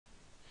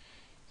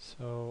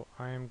So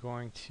I'm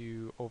going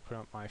to open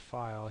up my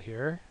file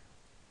here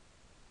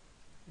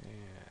and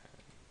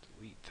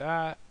delete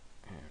that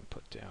and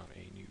put down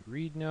a new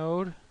read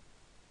node.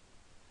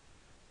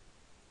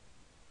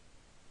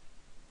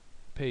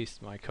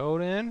 Paste my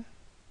code in,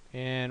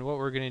 and what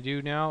we're going to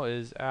do now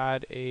is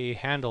add a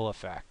handle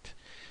effect.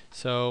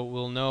 So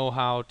we'll know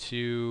how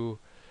to,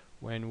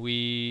 when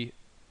we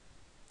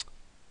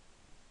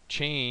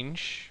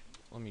change,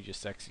 let me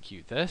just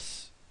execute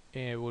this,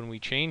 and when we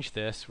change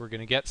this, we're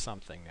going to get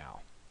something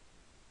now.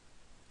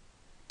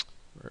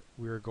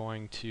 We're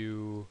going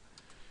to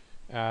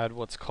add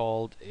what's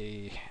called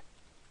a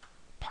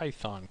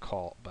Python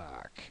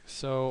callback.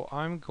 So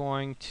I'm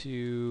going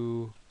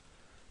to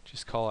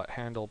just call it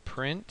handle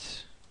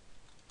print,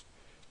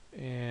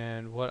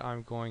 and what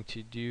I'm going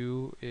to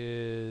do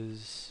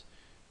is,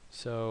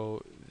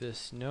 so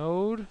this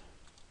node,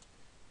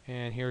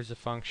 and here's a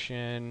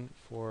function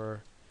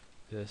for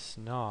this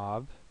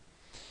knob,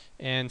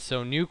 and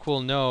so nuke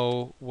will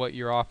know what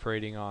you're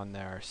operating on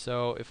there.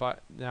 So if I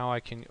now I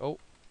can,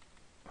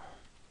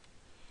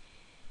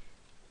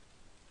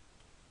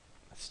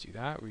 let's do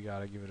that. We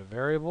gotta give it a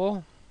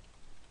variable,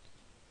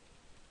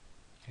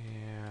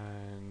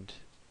 and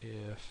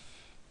if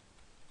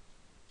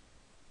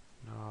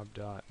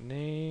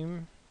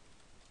knob.name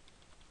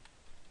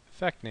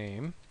effect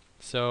name,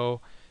 so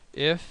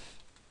if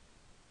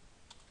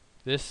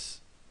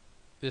this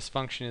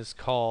function is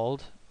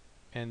called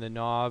and the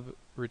knob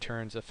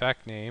returns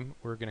effect name,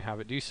 we're going to have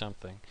it do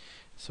something.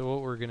 So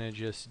what we're going to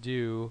just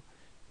do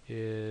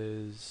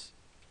is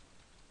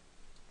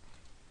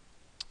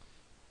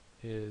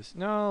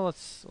no,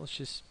 let's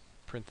just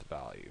print the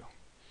value.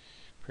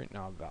 Print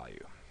knob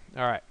value.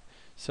 Alright,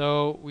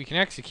 so we can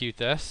execute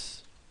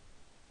this.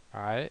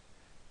 Alright,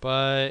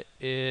 but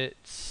we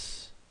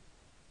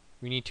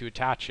need to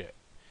attach it.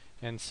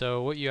 And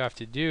so what you have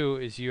to do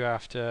is you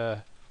have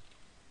to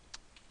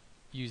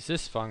use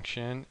this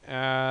function,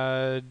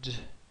 add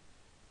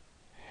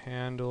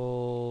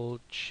handle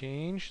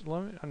changed.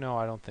 No,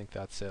 I don't think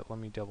that's it. Let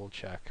me double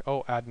check.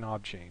 Oh, add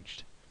knob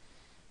changed.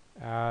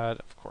 Add,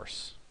 of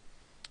course.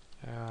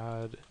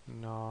 Add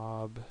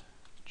knob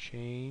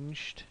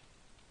changed.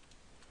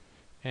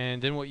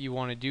 And then what you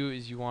want to do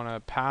is you want to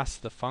pass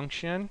the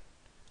function,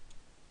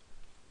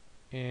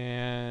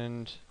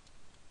 and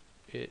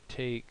it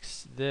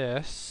takes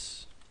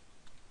this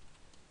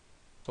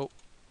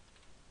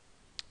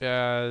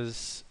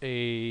as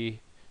the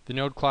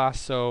node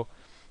class. So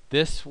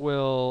this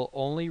will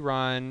only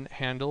run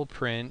handle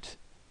print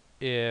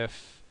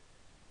if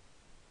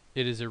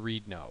it is a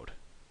read node.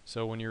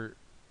 So when your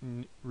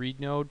read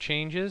node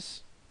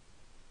changes,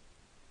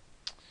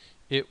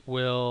 it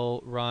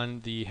will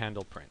run the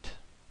handle print.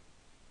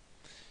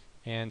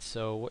 And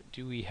so what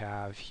do we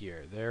have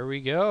here? There we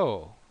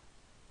go.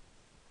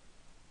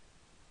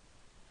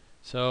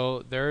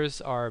 So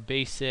there's our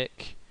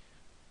basic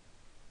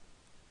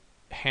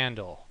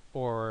handle,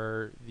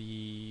 or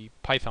the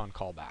Python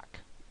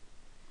callback.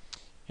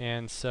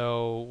 And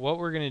so what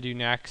we're going to do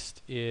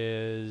next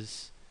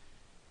is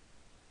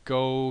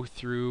go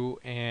through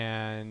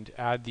and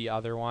add the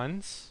other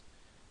ones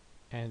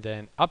and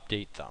then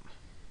update them.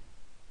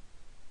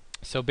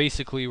 So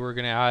basically we're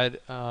going to add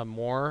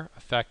more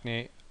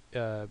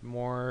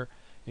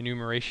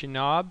enumeration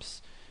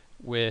knobs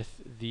with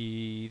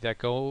that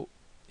go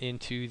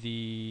into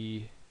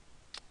the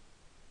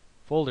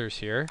folders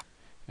here.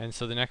 And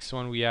so the next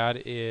one we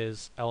add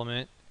is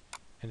element,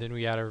 and then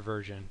we add our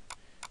version.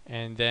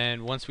 And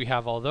then once we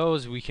have all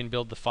those, we can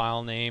build the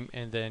file name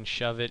and then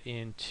shove it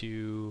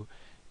into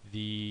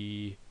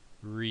the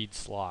read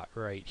slot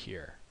right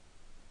here.